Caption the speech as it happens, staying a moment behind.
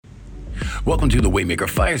Welcome to the Waymaker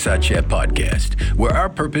Fireside Chat podcast, where our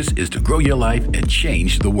purpose is to grow your life and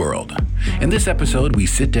change the world. In this episode, we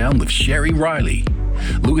sit down with Sherry Riley.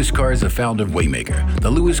 Louis Carr is the founder of Waymaker, the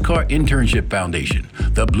Louis Carr Internship Foundation,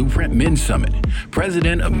 the Blueprint Men's Summit,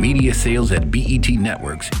 president of media sales at BET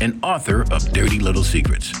Networks, and author of Dirty Little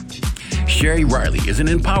Secrets. Sherry Riley is an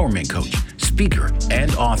empowerment coach, speaker,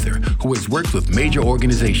 and author who has worked with major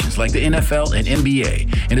organizations like the NFL and NBA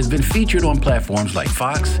and has been featured on platforms like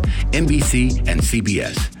Fox, NBC, and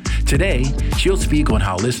CBS. Today, she'll speak on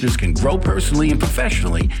how listeners can grow personally and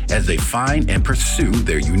professionally as they find and pursue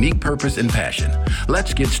their unique purpose and passion.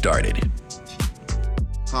 Let's get started.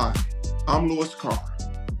 Hi, I'm Louis Carr,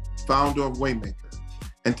 founder of Waymaker.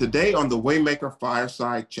 And today on the Waymaker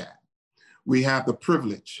Fireside Chat, we have the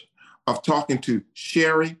privilege of talking to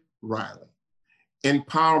Sherry Riley,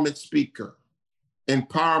 empowerment speaker,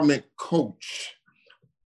 empowerment coach,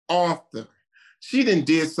 author. She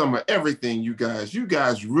did some of everything, you guys. You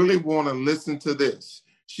guys really want to listen to this.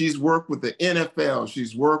 She's worked with the NFL.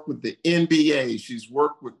 She's worked with the NBA. She's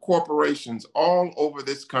worked with corporations all over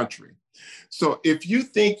this country. So if you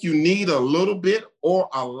think you need a little bit or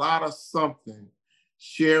a lot of something,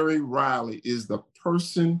 Sherry Riley is the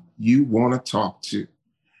person you want to talk to.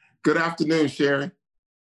 Good afternoon, Sherry.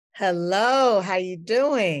 Hello, how you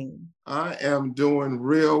doing? I am doing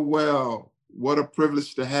real well. What a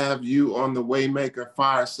privilege to have you on the Waymaker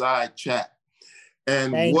Fireside Chat.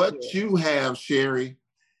 And Thank what you. you have, Sherry,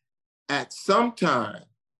 at some time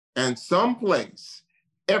and some place,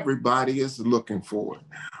 everybody is looking for it.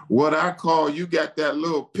 What I call, you got that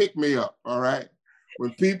little pick-me-up, all right?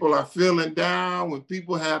 When people are feeling down, when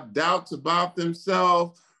people have doubts about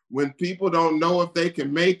themselves, when people don't know if they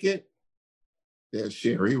can make it, there's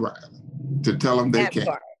Sherry Riley to tell them they can.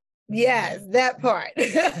 Part. Yes, that part.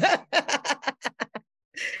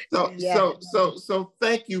 So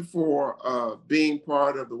thank you for being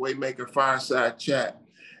part of the Waymaker Fireside Chat.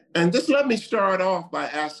 And just let me start off by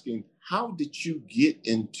asking, how did you get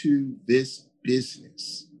into this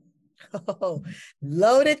business? Oh,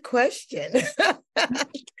 loaded question.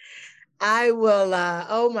 I will,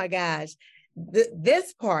 oh my gosh.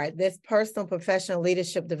 This part, this personal professional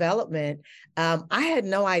leadership development, I had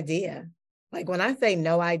no idea. Like when I say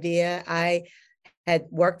no idea, I had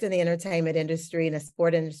worked in the entertainment industry and the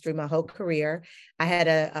sport industry my whole career. I had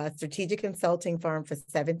a strategic consulting firm for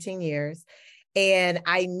 17 years. And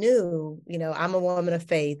I knew, I'm a woman of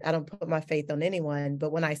faith. I don't put my faith on anyone.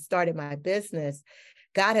 But when I started my business,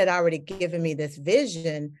 God had already given me this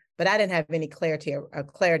vision, but I didn't have any clarity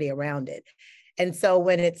around it. And so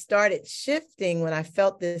when it started shifting, when I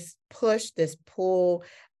felt this push, this pull,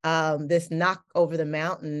 this knock over the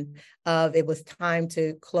mountain of it was time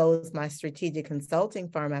to close my strategic consulting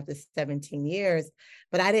firm after 17 years,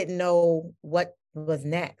 but I didn't know what was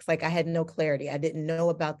next. Like I had no clarity. I didn't know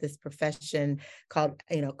about this profession called,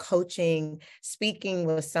 coaching. Speaking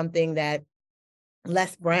was something that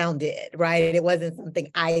Les Brown did, right? It wasn't something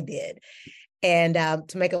I did. And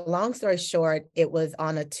to make a long story short, it was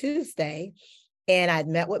on a Tuesday. And I'd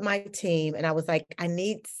met with my team and I was like, I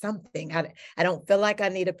need something. I don't feel like I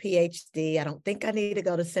need a PhD. I don't think I need to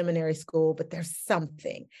go to seminary school, but there's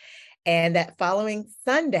something. And that following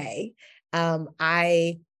Sunday,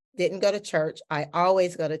 I didn't go to church. I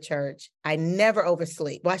always go to church. I never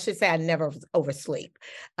oversleep. Well, I should say I never oversleep,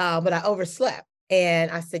 but I overslept.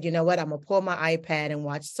 And I said, you know what? I'm going to pull my iPad and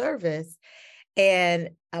watch service. And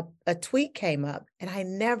a tweet came up. And I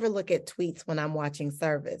never look at tweets when I'm watching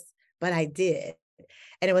service, but I did.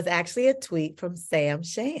 And it was actually a tweet from Sam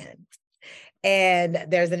Shan. And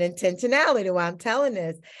there's an intentionality to why I'm telling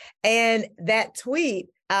this. And that tweet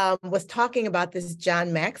was talking about this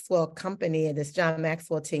John Maxwell company and this John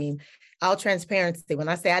Maxwell team. All transparency. When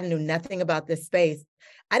I say I knew nothing about this space,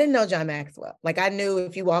 I didn't know John Maxwell. Like I knew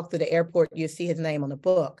if you walk through the airport, you see his name on the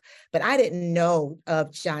book, but I didn't know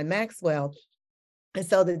of John Maxwell. And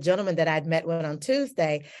so the gentleman that I'd met with on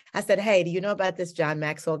Tuesday, I said, hey, do you know about this John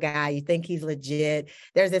Maxwell guy? You think he's legit?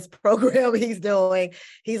 There's this program he's doing.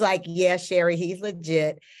 He's like, yeah, Sherry, he's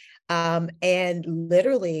legit. And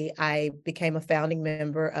literally, I became a founding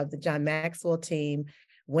member of the John Maxwell team,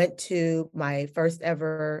 went to my first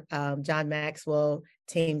ever John Maxwell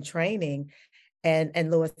team training.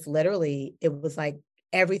 And Louis, literally, it was like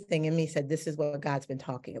everything in me said, this is what God's been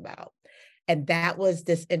talking about. And that was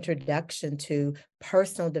this introduction to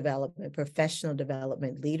personal development, professional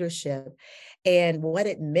development, leadership, and what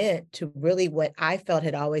it meant to really what I felt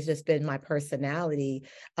had always just been my personality,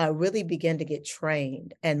 really begin to get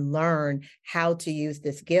trained and learn how to use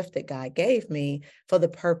this gift that God gave me for the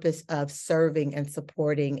purpose of serving and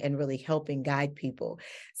supporting and really helping guide people.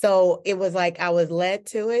 So it was like I was led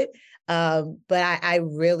to it. But I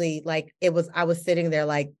really like it was, I was sitting there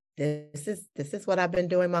like, this is what I've been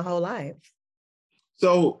doing my whole life.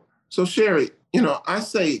 So Sherry, I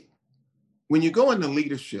say when you go into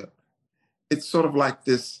leadership, it's sort of like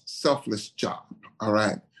this selfless job, all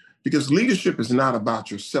right? Because leadership is not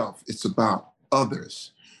about yourself, it's about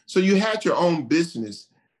others. So you had your own business.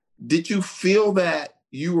 Did you feel that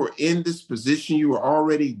you were in this position, you were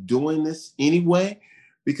already doing this anyway,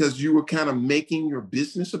 because you were kind of making your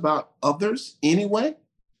business about others anyway?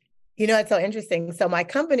 It's so interesting. So my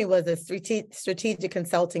company was a strategic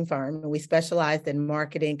consulting firm, and we specialized in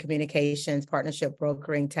marketing, communications, partnership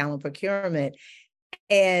brokering, talent procurement.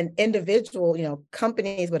 And individual,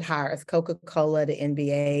 companies would hire us, Coca-Cola, the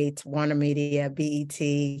NBA, Warner Media, BET,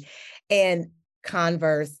 and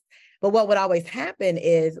Converse. But what would always happen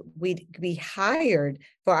is we'd be hired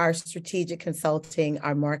for our strategic consulting,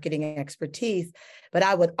 our marketing expertise, but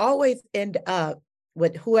I would always end up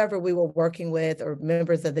with whoever we were working with or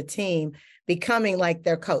members of the team becoming like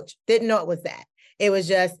their coach. Didn't know it was that. It was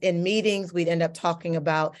just in meetings, we'd end up talking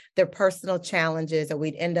about their personal challenges, or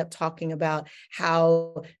we'd end up talking about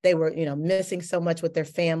how they were, missing so much with their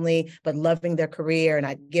family, but loving their career. And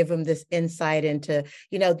I'd give them this insight into,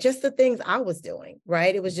 just the things I was doing,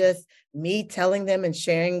 right? It was just me telling them and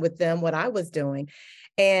sharing with them what I was doing.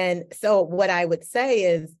 And so what I would say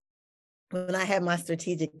is, when I had my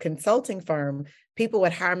strategic consulting firm, people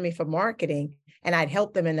would hire me for marketing and I'd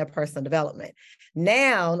help them in their personal development.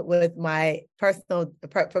 Now, with my personal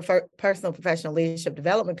professional leadership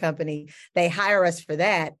development company, they hire us for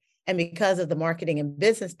that. And because of the marketing and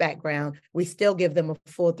business background, we still give them a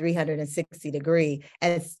full 360 degree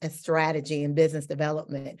as a strategy and business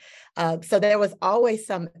development. So there was always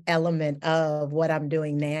some element of what I'm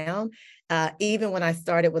doing now. Even when I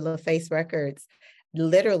started with LaFace Records,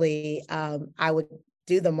 literally, I would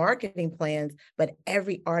do the marketing plans, but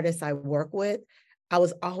every artist I work with, I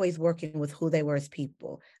was always working with who they were as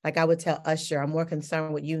people. Like I would tell Usher, I'm more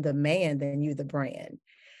concerned with you, the man, than you, the brand.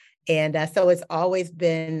 And so it's always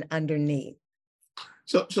been underneath.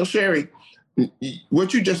 So Sherry,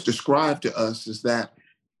 what you just described to us is that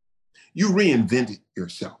you reinvented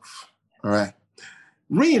yourself, all right?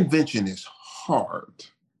 Reinvention is hard.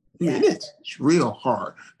 Yeah. It's real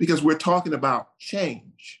hard because we're talking about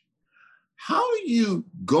change. How do you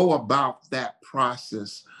go about that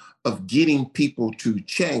process of getting people to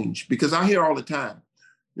change? Because I hear all the time,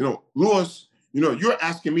 Louis, you're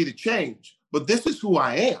asking me to change, but this is who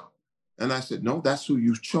I am. And I said, no, that's who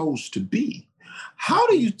you chose to be. How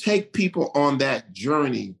do you take people on that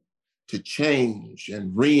journey to change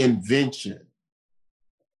and reinvention?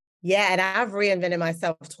 Yeah, and I've reinvented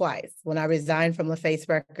myself twice. When I resigned from LaFace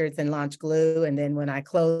Records and launched Glue, and then when I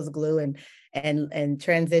closed Glue and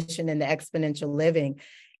transitioned into exponential living.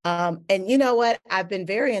 And you know what? I've been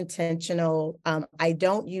very intentional. I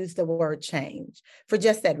don't use the word change for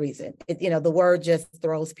just that reason. The word just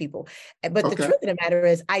throws people. But the truth of the matter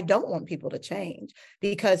is, I don't want people to change,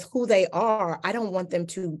 because who they are, I don't want them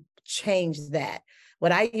to change that.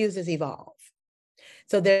 What I use is evolve.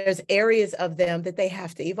 So there's areas of them that they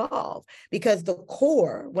have to evolve, because the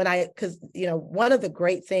core, one of the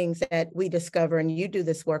great things that we discover, and you do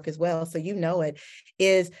this work as well, so it,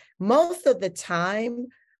 is most of the time,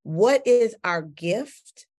 what is our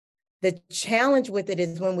gift? The challenge with it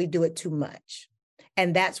is when we do it too much.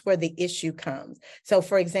 And that's where the issue comes. So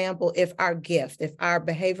for example, if our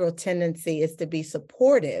behavioral tendency is to be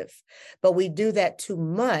supportive, but we do that too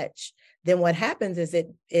much, then what happens is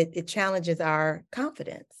it challenges our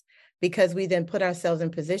confidence, because we then put ourselves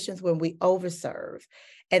in positions when we overserve,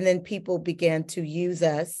 and then people begin to use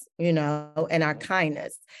us, and our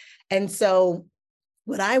kindness. And so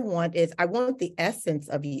what I want the essence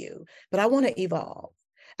of you, but I want to evolve.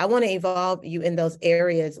 I want to evolve you in those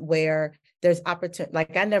areas where there's opportunity.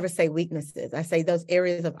 Like I never say weaknesses. I say those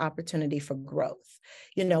areas of opportunity for growth.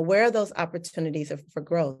 Where are those opportunities for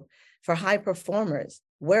growth? For high performers,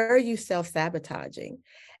 where are you self-sabotaging?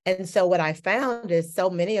 And so what I found is so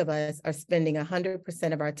many of us are spending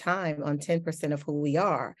 100% of our time on 10% of who we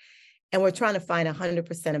are. And we're trying to find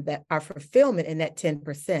 100% of that, our fulfillment in that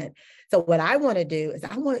 10%. So what I want to do is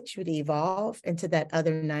I want you to evolve into that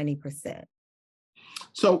other 90%.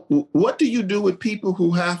 So what do you do with people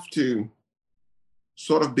who have to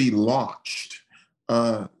sort of be launched?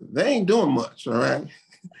 they ain't doing much, all right?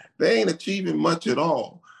 They ain't achieving much at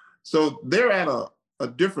all. So they're at a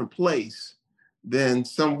different place than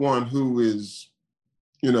someone who is,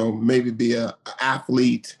 maybe be an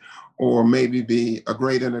athlete or maybe be a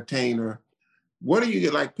great entertainer. What do you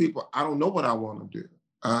get like people? I don't know what I want to do.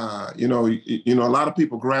 A lot of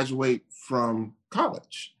people graduate from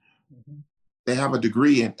college. Mm-hmm. They have a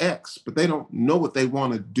degree in X, but they don't know what they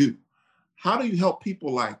want to do. How do you help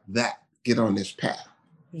people like that get on this path?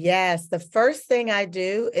 Yes, the first thing I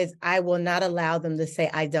do is I will not allow them to say,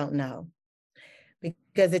 I don't know.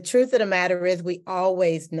 Because the truth of the matter is we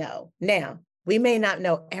always know. Now, we may not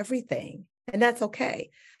know everything, and that's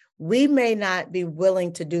okay. We may not be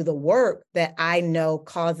willing to do the work that I know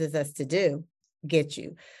causes us to do, get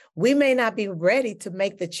you. We may not be ready to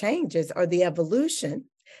make the changes or the evolution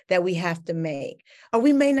that we have to make, or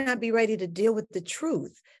we may not be ready to deal with the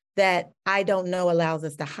truth that I don't know allows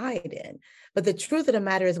us to hide in. But the truth of the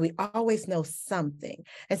matter is we always know something.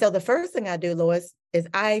 And so the first thing I do, Lois, is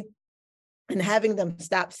and having them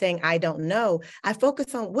stop saying, I don't know, I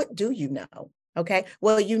focus on what do you know? Okay,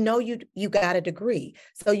 well, you got a degree,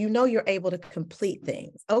 so you're able to complete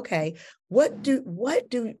things. Okay, what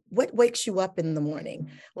wakes you up in the morning?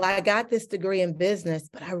 Well, I got this degree in business,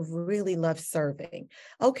 but I really love serving.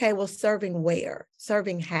 Okay, well, serving where?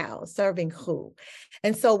 Serving how? Serving who?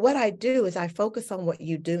 And so what I do is I focus on what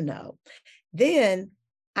you do know. Then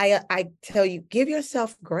I tell you, give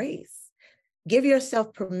yourself grace. Give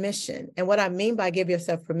yourself permission. And what I mean by give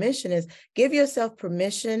yourself permission is give yourself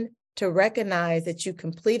permission to recognize that you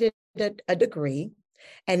completed a degree,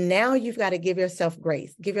 and now you've got to give yourself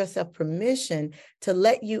grace, give yourself permission to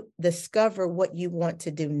let you discover what you want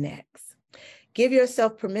to do next. Give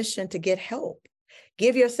yourself permission to get help.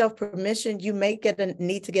 Give yourself permission. You may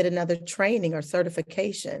need to get another training or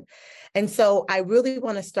certification. And so I really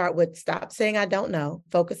want to start with stop saying, I don't know,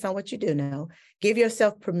 focus on what you do know, give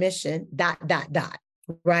yourself permission, ...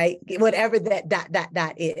 right? Whatever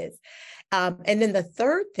that ... is. And then the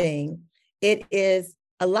third thing, it is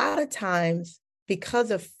a lot of times because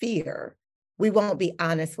of fear, we won't be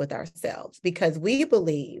honest with ourselves because we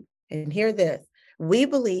believe, and hear this, we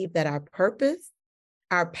believe that our purpose,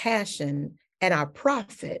 our passion, and our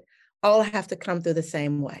profit all have to come through the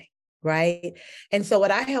same way, right? And so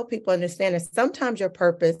what I help people understand is sometimes your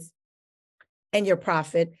purpose and your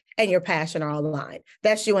profit and your passion are all aligned.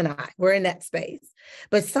 That's you and I. We're in that space.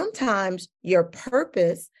 But sometimes your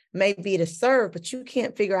purpose may be to serve, but you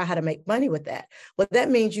can't figure out how to make money with that. Well,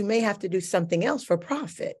 that means you may have to do something else for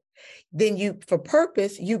profit. Then for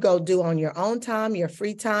purpose, you go do on your own time, your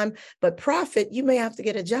free time, but profit, you may have to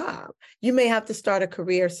get a job. You may have to start a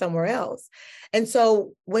career somewhere else. And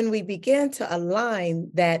so when we begin to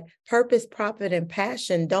align that purpose, profit, and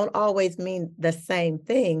passion don't always mean the same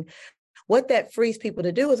thing, what that frees people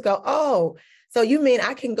to do is go, oh, so you mean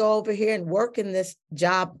I can go over here and work in this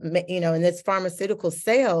job, in this pharmaceutical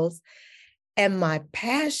sales, and my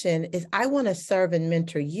passion is I want to serve and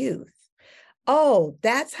mentor youth. Oh,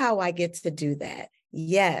 that's how I get to do that.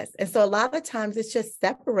 Yes. And so a lot of times it's just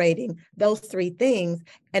separating those three things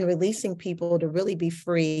and releasing people to really be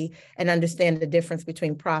free and understand the difference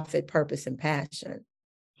between profit, purpose, and passion.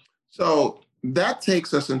 So that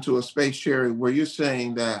takes us into a space, Sherry, where you're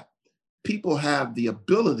saying that people have the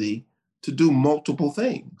ability to do multiple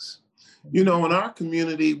things. In our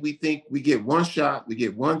community, we think we get one shot, we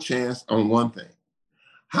get one chance on one thing.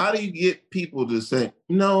 How do you get people to say,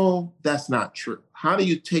 no, that's not true? How do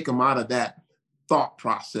you take them out of that thought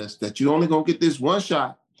process that you're only going to get this one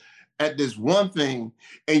shot at this one thing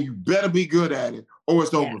and you better be good at it or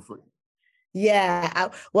it's over for you? Yeah.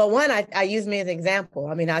 I use me as an example.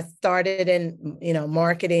 I mean, I started in,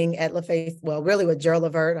 marketing at LaFace. Well, really with Gerald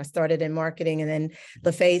Levert. I started in marketing and then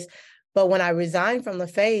LaFace. But when I resigned from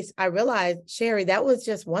LaFace, I realized, Sherry, that was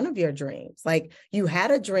just one of your dreams. Like you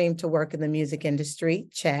had a dream to work in the music industry,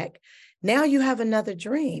 check. Now you have another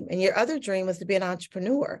dream. And your other dream was to be an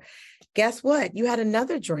entrepreneur. Guess what? You had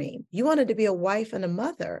another dream. You wanted to be a wife and a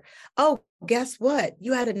mother. Oh, guess what?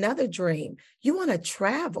 You had another dream. You want to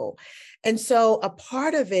travel. And so a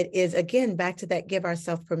part of it is, again, back to that give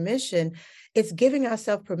ourselves permission. It's giving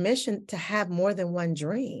ourselves permission to have more than one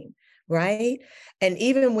dream. Right. And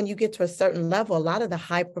even when you get to a certain level, a lot of the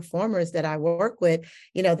high performers that I work with,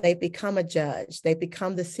 they become a judge, they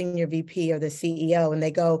become the senior VP or the CEO, and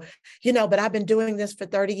they go, but I've been doing this for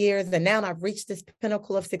 30 years. And now I've reached this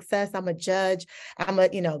pinnacle of success. I'm a judge. I'm a,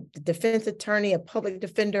 defense attorney, a public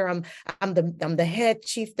defender. I'm the head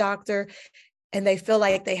chief doctor. And they feel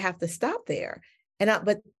like they have to stop there.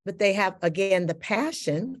 But they have, again, the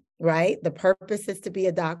passion, right? The purpose is to be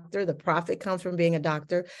a doctor. The profit comes from being a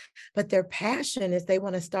doctor, but their passion is they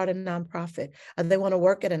want to start a nonprofit, or they want to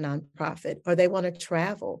work at a nonprofit, or they want to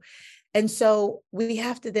travel. And so we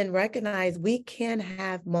have to then recognize we can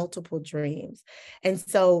have multiple dreams. And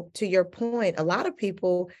so to your point, a lot of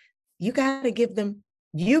people, you got to give them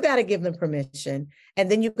permission.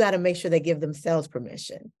 And then you got to make sure they give themselves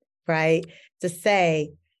permission, right? To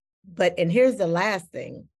say, and here's the last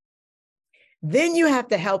thing. Then you have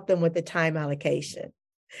to help them with the time allocation,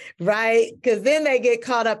 right? Because then they get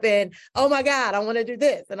caught up in, oh my God, I want to do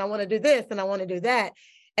this, and I want to do this, and I want to do that.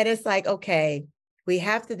 And it's like, okay, we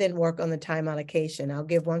have to then work on the time allocation. I'll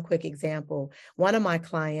give one quick example. One of my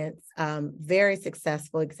clients, very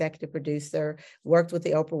successful executive producer, worked with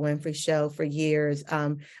the Oprah Winfrey Show for years,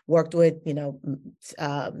 worked with,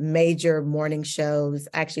 major morning shows,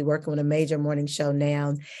 actually working with a major morning show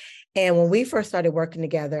now. And when we first started working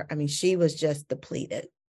together, I mean, she was just depleted,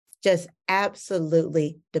 just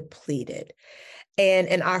absolutely depleted. And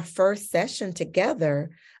in our first session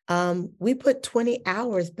together, we put 20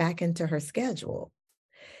 hours back into her schedule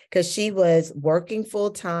because she was working full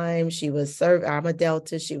time. She was serving, I'm a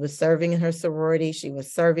Delta. She was serving in her sorority. She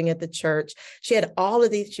was serving at the church. She had all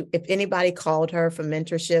of these. If anybody called her for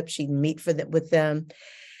mentorship, she'd meet with them.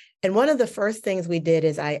 And one of the first things we did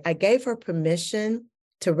is I gave her permission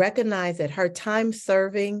to recognize that her time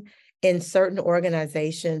serving in certain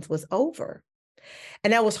organizations was over.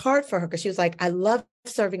 And that was hard for her because she was like, I love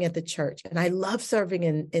serving at the church and I love serving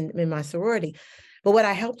in my sorority. But what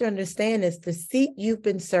I helped her understand is the seat you've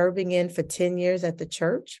been serving in for 10 years at the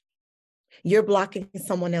church, you're blocking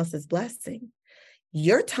someone else's blessing.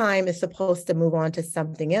 Your time is supposed to move on to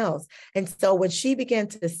something else. And so when she began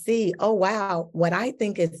to see, oh, wow, what I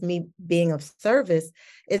think is me being of service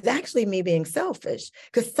is actually me being selfish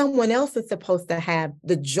because someone else is supposed to have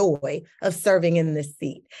the joy of serving in this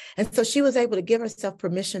seat. And so she was able to give herself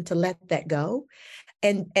permission to let that go.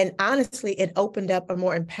 And honestly, it opened up a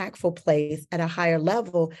more impactful place at a higher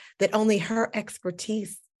level that only her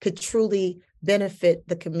expertise could truly benefit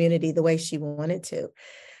the community the way she wanted to.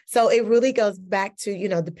 So it really goes back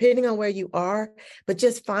to, depending on where you are, but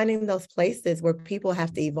just finding those places where people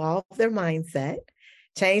have to evolve their mindset,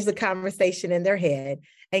 change the conversation in their head,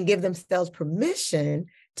 and give themselves permission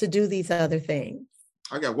to do these other things.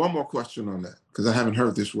 I got one more question on that because I haven't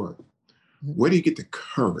heard this word. Where do you get the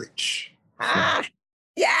courage?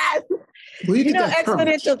 Yes.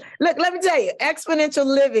 Exponential. Look, let me tell you, exponential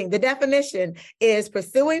living, the definition is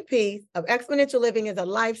pursuing peace. Of exponential living is a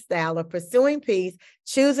lifestyle of pursuing peace,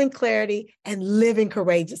 choosing clarity, and living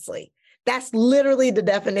courageously. That's literally the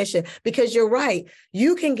definition, because you're right.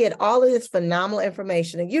 You can get all of this phenomenal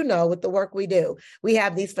information. And with the work we do, we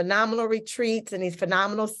have these phenomenal retreats and these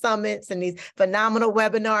phenomenal summits and these phenomenal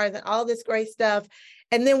webinars and all this great stuff.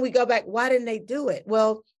 And then we go back, why didn't they do it?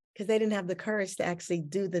 Well, because they didn't have the courage to actually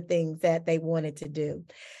do the things that they wanted to do.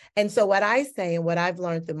 And so what I say and what I've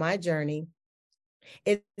learned through my journey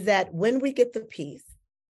is that when we get the peace,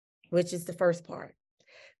 which is the first part,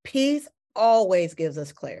 peace always gives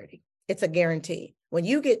us clarity. It's a guarantee. When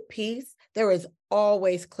you get peace, there is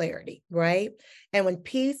always clarity, right? And when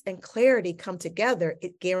peace and clarity come together,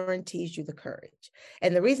 it guarantees you the courage.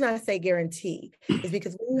 And the reason I say guarantee is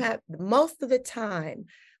because when you have, most of the time,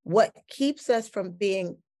 what keeps us from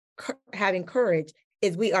having courage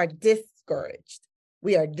is we are discouraged.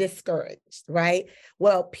 We are discouraged, right?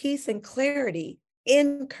 Well, peace and clarity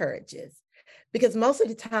encourages, because most of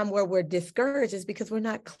the time where we're discouraged is because we're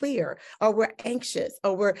not clear, or we're anxious,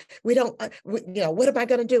 or we don't, what am I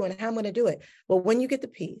going to do and how I'm going to do it? Well, when you get the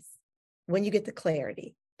peace, when you get the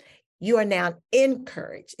clarity, you are now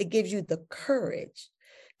encouraged. It gives you the courage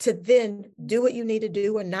to then do what you need to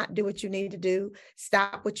do or not do what you need to do,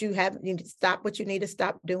 stop what you need to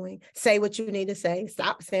stop doing, say what you need to say,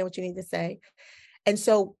 stop saying what you need to say. And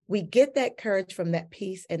so we get that courage from that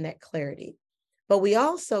peace and that clarity. But we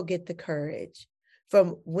also get the courage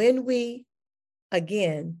from when we,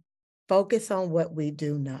 again, focus on what we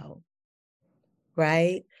do know,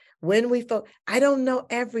 right? When we I don't know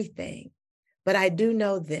everything, but I do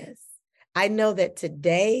know this. I know that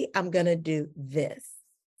today I'm going to do this.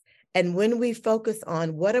 And when we focus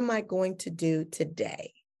on what am I going to do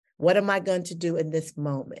today? What am I going to do in this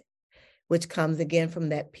moment? Which comes again from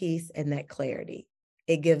that peace and that clarity.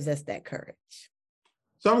 It gives us that courage.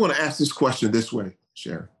 So I'm going to ask this question this way,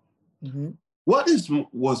 Sherry. Mm-hmm. What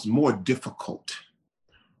was more difficult,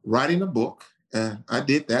 writing a book, and I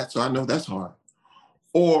did that, so I know that's hard,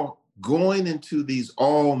 or going into these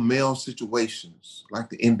all-male situations like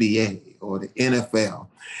the NBA or the NFL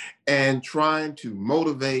and trying to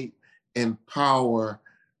motivate, empower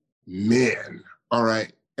men, all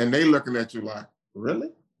right, and they looking at you like, really?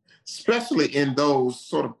 Especially in those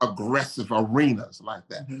sort of aggressive arenas like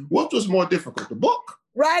that. Mm-hmm. What was more difficult, the book?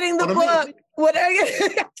 Writing the book. What are you? You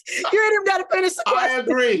ain't even got to finish the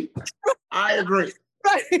question. I agree.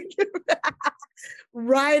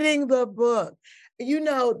 Writing the book. You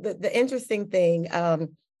know, the interesting thing, I'm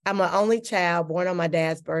an only child born on my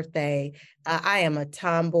dad's birthday. I am a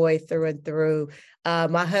tomboy through and through.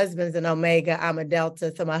 My husband's an Omega, I'm a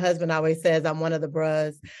Delta. So my husband always says I'm one of the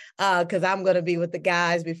bros because I'm going to be with the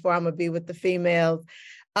guys before I'm going to be with the females.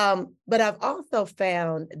 But I've also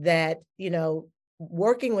found that, you know,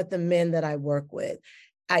 working with the men that I work with,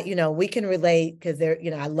 we can relate because they're,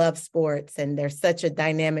 I love sports and there's such a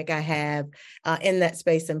dynamic I have in that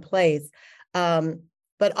space and place.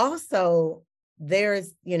 But also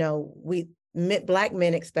there's, Black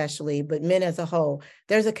men especially, but men as a whole,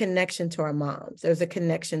 there's a connection to our moms. There's a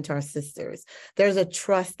connection to our sisters. There's a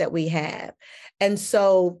trust that we have. And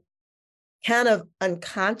so kind of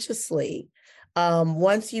unconsciously,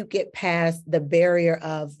 once you get past the barrier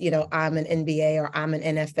of, I'm an NBA or I'm an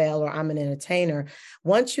NFL or I'm an entertainer,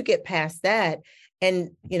 once you get past that,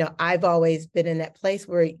 and, I've always been in that place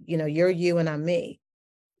where, you're you and I'm me.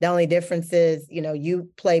 The only difference is, you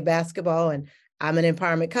play basketball and I'm an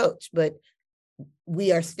empowerment coach, but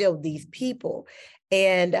we are still these people.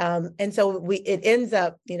 And so it ends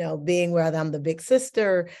up, being where I'm the big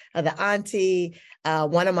sister, the auntie.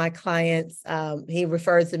 One of my clients, he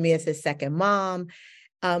refers to me as his second mom.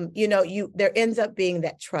 There ends up being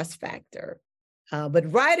that trust factor.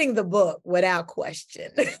 But writing the book without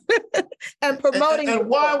question and promoting. And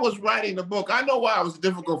why was writing the book? I know why it was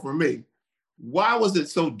difficult for me. Why was it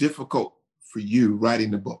so difficult for you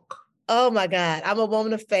writing the book? Oh my God, I'm a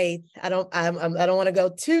woman of faith. I don't want to go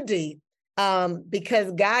too deep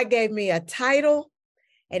because God gave me a title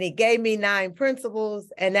and he gave me 9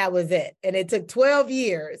 principles and that was it. And it took 12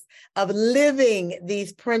 years of living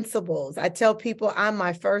these principles. I tell people I'm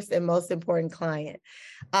my first and most important client.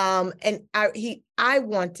 And I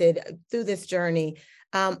wanted through this journey,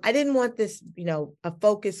 I didn't want this, a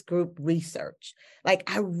focus group research. Like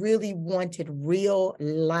I really wanted real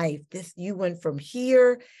life. You went from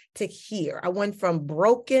here to here. I went from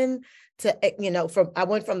broken to, I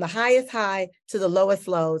went from the highest high to the lowest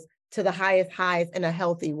lows to the highest highs in a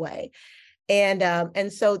healthy way. And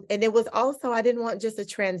it was also, I didn't want just a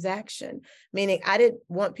transaction, meaning I didn't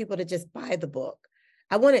want people to just buy the book.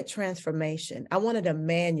 I wanted transformation. I wanted a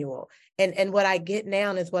manual. And what I get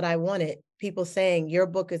now is what I wanted. People saying, your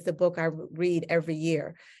book is the book I read every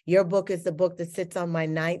year. Your book is the book that sits on my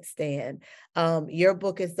nightstand. Your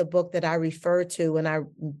book is the book that I refer to when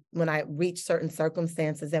I reach certain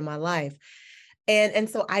circumstances in my life. And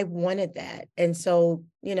so I wanted that. And so,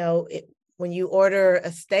 when you order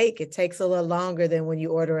a steak, it takes a little longer than when you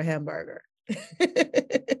order a hamburger.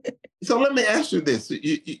 So let me ask you this.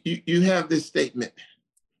 You have this statement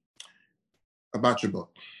about your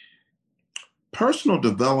book. Personal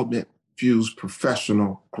development fuels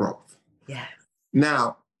professional growth. Yeah.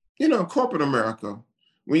 Now, in corporate America,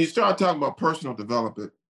 when you start talking about personal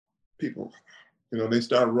development, people, they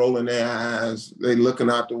start rolling their eyes, they looking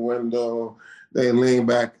out the window, they lean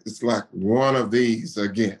back. It's like one of these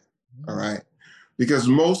again, all right? Because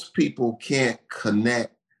most people can't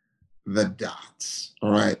connect the dots,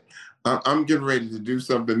 all right? I'm getting ready to do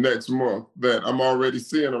something next month that I'm already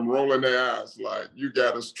seeing them rolling their eyes like, you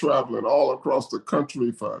got us traveling all across the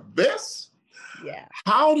country for this? Yeah.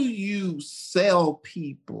 How do you sell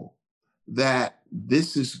people that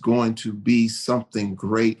this is going to be something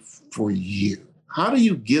great for you? How do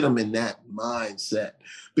you get them in that mindset?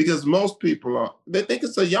 Because most people they think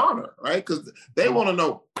it's a yawner, right? Because they want to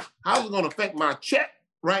know, how's it going to affect my check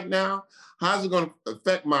right now? How's it going to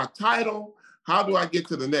affect my title? How do I get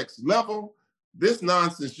to the next level? This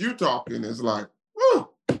nonsense you're talking is like, whew.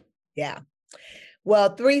 Yeah.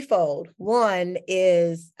 Well, threefold. One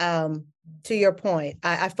is, to your point,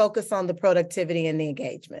 I focus on the productivity and the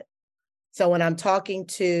engagement. So when I'm talking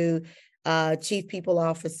to chief people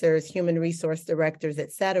officers, human resource directors,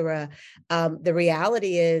 et cetera, the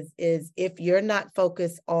reality is if you're not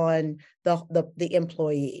focused on the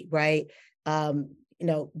employee, right?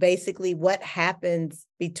 Basically what happens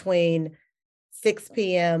between 6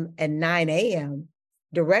 p.m. and 9 a.m.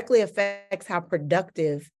 directly affects how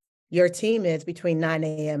productive your team is between 9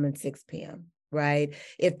 a.m. and 6 p.m., right?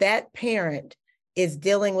 If that parent is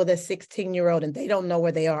dealing with a 16-year-old and they don't know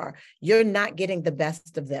where they are, you're not getting the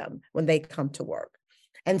best of them when they come to work.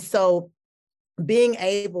 And so being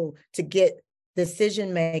able to get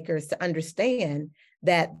decision makers to understand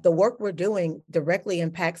that the work we're doing directly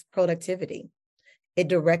impacts productivity. It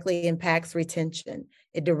directly impacts retention.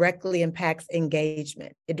 It directly impacts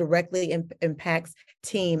engagement. It directly impacts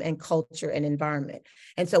team and culture and environment.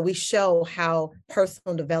 And so we show how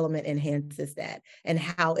personal development enhances that and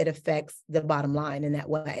how it affects the bottom line in that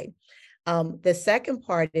way. The second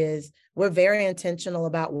part is we're very intentional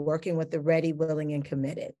about working with the ready, willing, and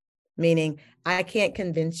committed, meaning I can't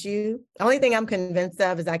convince you. The only thing I'm convinced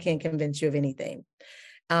of is I can't convince you of anything.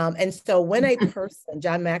 And so when a person,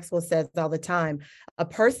 John Maxwell says all the time, a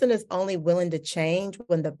person is only willing to change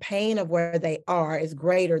when the pain of where they are is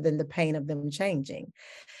greater than the pain of them changing.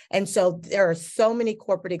 And so there are so many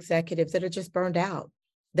corporate executives that are just burned out.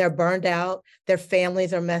 They're burned out. Their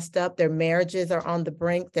families are messed up. Their marriages are on the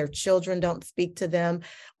brink. Their children don't speak to them,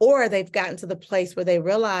 or they've gotten to the place where they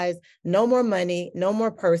realize no more money, no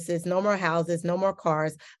more purses, no more houses, no more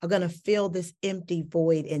cars are going to fill this empty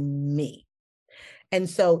void in me. And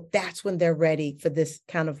so that's when they're ready for this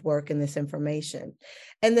kind of work and this information.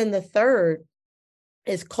 And then the third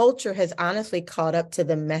is culture has honestly caught up to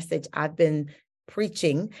the message I've been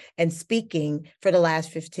preaching and speaking for the last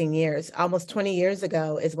 15 years. Almost 20 years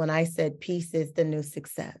ago is when I said peace is the new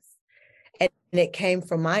success. And it came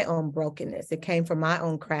from my own brokenness. It came from my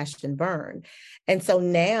own crash and burn. And so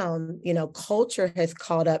now, culture has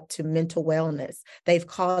caught up to mental wellness. They've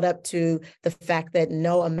caught up to the fact that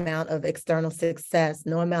no amount of external success,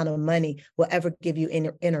 no amount of money will ever give you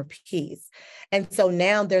inner peace. And so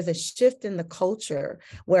now there's a shift in the culture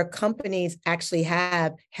where companies actually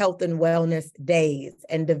have health and wellness days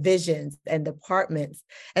and divisions and departments.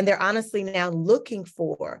 And they're honestly now looking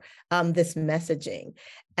for this messaging.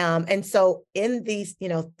 And so in these,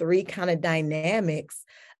 three kind of dynamics,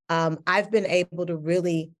 I've been able to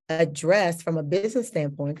really address from a business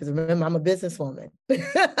standpoint, because remember, I'm a businesswoman.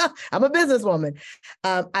 I'm a businesswoman.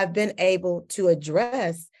 I've been able to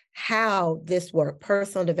address how this work,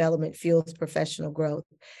 personal development, fuels professional growth.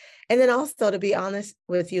 And then also, to be honest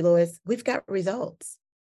with you, Louis, we've got results.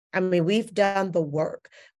 I mean, we've done the work.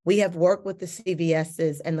 We have worked with the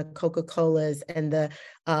CVSs and the Coca-Colas and the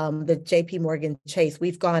JP Morgan Chase.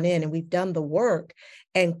 We've gone in and we've done the work,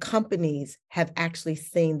 and companies have actually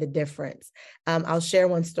seen the difference. I'll share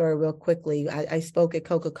one story real quickly. I spoke at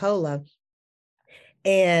Coca-Cola,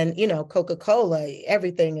 and, Coca-Cola,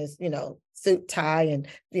 everything is, suit, tie, and,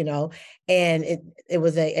 and it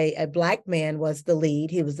was a Black man was the lead.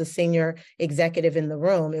 He was the senior executive in the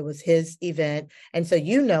room. It was his event. And so,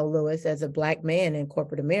 Louis, as a Black man in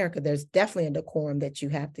corporate America, there's definitely a decorum that you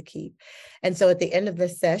have to keep. And so at the end of the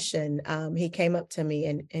session, he came up to me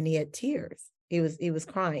and he had tears. He was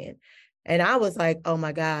crying. And I was like, oh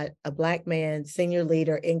my God, a Black man, senior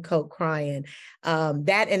leader in Coke crying.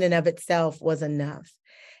 That in and of itself was enough.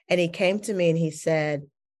 And he came to me and he said,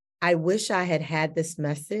 I wish I had had this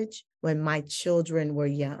message when my children were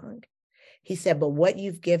young. He said, but what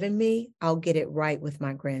you've given me, I'll get it right with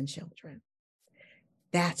my grandchildren.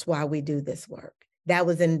 That's why we do this work. That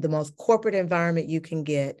was in the most corporate environment you can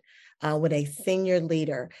get with a senior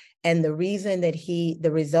leader. And the reason that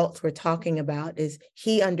the results we're talking about is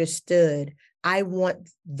he understood, I want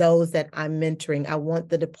those that I'm mentoring, I want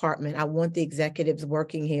the department, I want the executives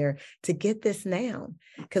working here to get this now,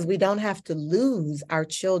 because we don't have to lose our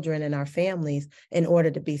children and our families in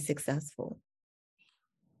order to be successful.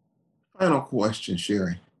 Final question,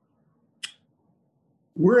 Sherry.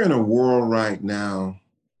 We're in a world right now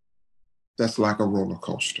that's like a roller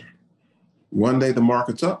coaster. One day the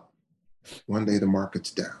market's up, one day the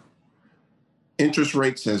market's down. Interest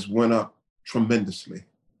rates has went up tremendously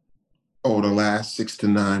over the last 6 to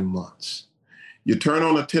 9 months. You turn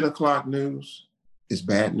on the 10 o'clock news, it's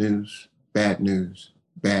bad news, bad news,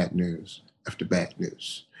 bad news after bad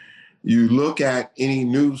news. You look at any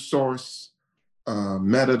news source,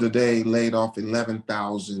 Meta today laid off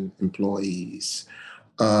 11,000 employees.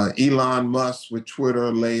 Elon Musk with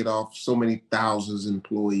Twitter laid off so many thousands of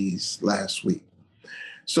employees last week.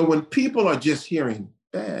 So when people are just hearing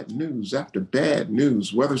bad news after bad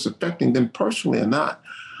news, whether it's affecting them personally or not,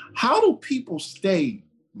 how do people stay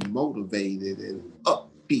motivated and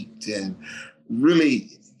upbeat and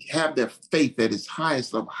really have their faith at its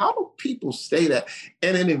highest level? How do people stay that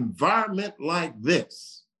in an environment like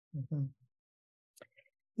this? Mm-hmm.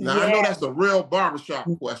 Now, yeah. I know that's a real barbershop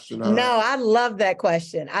question. No, I love that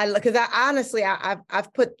question. Because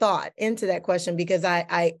I've put thought into that question, because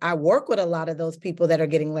I work with a lot of those people that are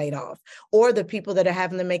getting laid off, or the people that are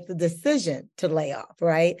having to make the decision to lay off,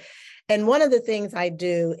 right? And one of the things I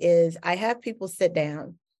do is I have people sit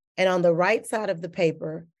down, and on the right side of the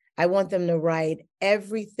paper, I want them to write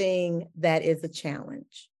everything that is a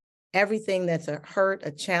challenge. everything that's a hurt,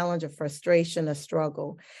 a challenge, a frustration, a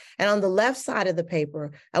struggle. And on the left side of the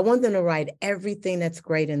paper, I want them to write everything that's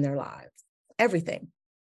great in their lives, everything.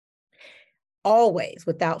 Always,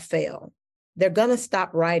 without fail. They're going to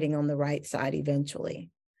stop writing on the right side eventually.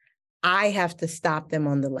 I have to stop them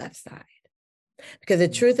on the left side. Because the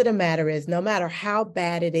truth of the matter is, no matter how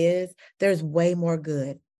bad it is, there's way more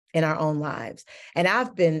good in our own lives. And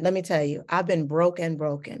let me tell you, I've been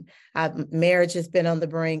broken. Marriage has been on the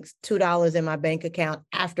brink, $2 in my bank account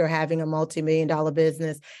after having a multi-million-dollar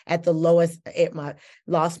business at the lowest.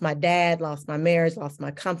 Lost my dad, lost my marriage, lost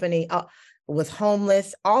my company, was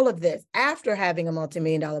homeless, all of this after having a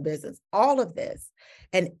multi-million-dollar business, all of this.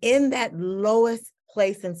 And in that lowest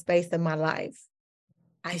place and space in my life,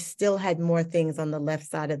 I still had more things on the left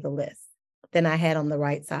side of the list than I had on the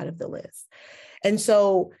right side of the list. And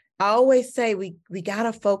so I always say we got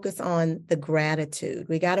to focus on the gratitude.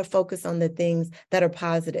 We got to focus on the things that are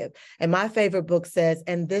positive. And my favorite book says,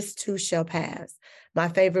 and this too shall pass. My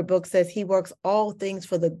favorite book says, he works all things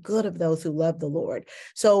for the good of those who love the Lord.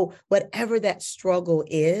 So whatever that struggle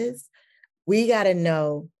is, we got to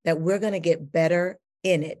know that we're going to get better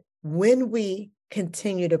in it when we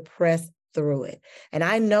continue to press through it. And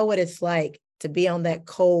I know what it's like to be on that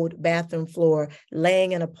cold bathroom floor,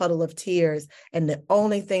 laying in a puddle of tears. And the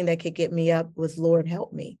only thing that could get me up was, Lord,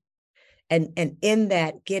 help me. And in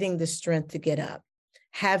that, getting the strength to get up,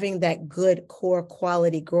 having that good core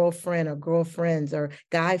quality girlfriend or girlfriends or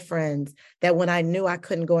guy friends that when I knew I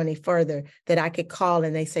couldn't go any further, that I could call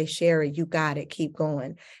and they say, Sherry, you got it, keep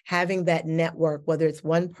going. Having that network, whether it's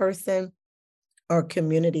one person or a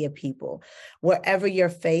community of people, wherever your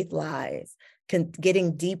faith lies,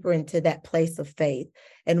 getting deeper into that place of faith.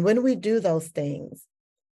 And when we do those things,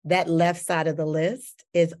 that left side of the list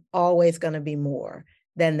is always going to be more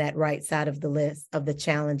than that right side of the list of the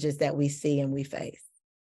challenges that we see and we face.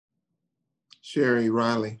 Sherry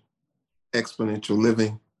Riley, Exponential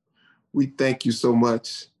Living, we thank you so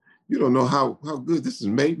much. You don't know how good this has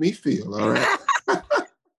made me feel, all right?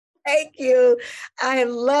 Thank you. I have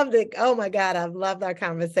loved it. Oh my God, I've loved our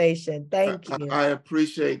conversation. Thank you. I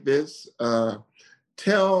appreciate this.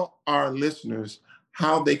 Tell our listeners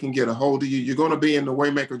how they can get a hold of you. You're going to be in the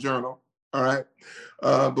Waymaker Journal, all right?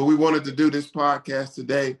 But we wanted to do this podcast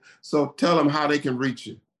today. So tell them how they can reach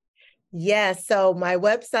you. Yes. So my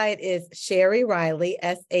website is Sherry Riley,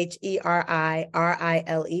 SHERIRILEY.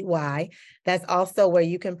 That's also where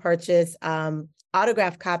you can purchase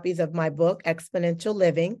autographed copies of my book, Exponential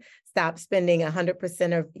Living. Stop spending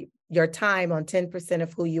 100% of your time on 10%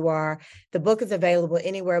 of who you are. The book is available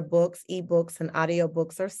anywhere books, ebooks, and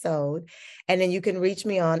audiobooks are sold. And then you can reach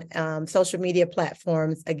me on social media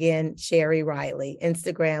platforms. Again, Sherry Riley,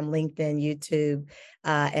 Instagram, LinkedIn, YouTube,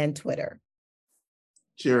 and Twitter.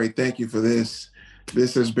 Sherry, thank you for this.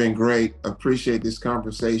 This has been great. Appreciate this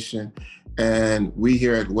conversation. And we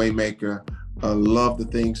here at Waymaker love the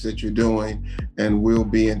things that you're doing, and we'll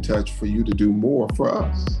be in touch for you to do more for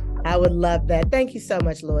us. I would love that. Thank you so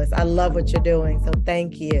much, Louis. I love what you're doing. So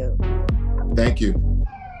thank you. Thank you.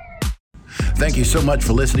 Thank you so much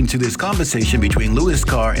for listening to this conversation between Louis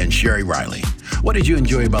Carr and Sherry Riley. What did you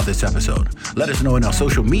enjoy about this episode? Let us know in our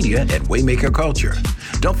social media at Waymaker Culture.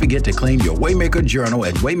 Don't forget to claim your Waymaker Journal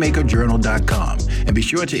at waymakerjournal.com, and be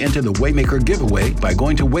sure to enter the Waymaker giveaway by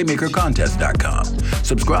going to waymakercontest.com.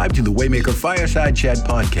 Subscribe to the Waymaker Fireside Chat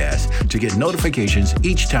podcast to get notifications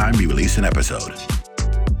each time we release an episode.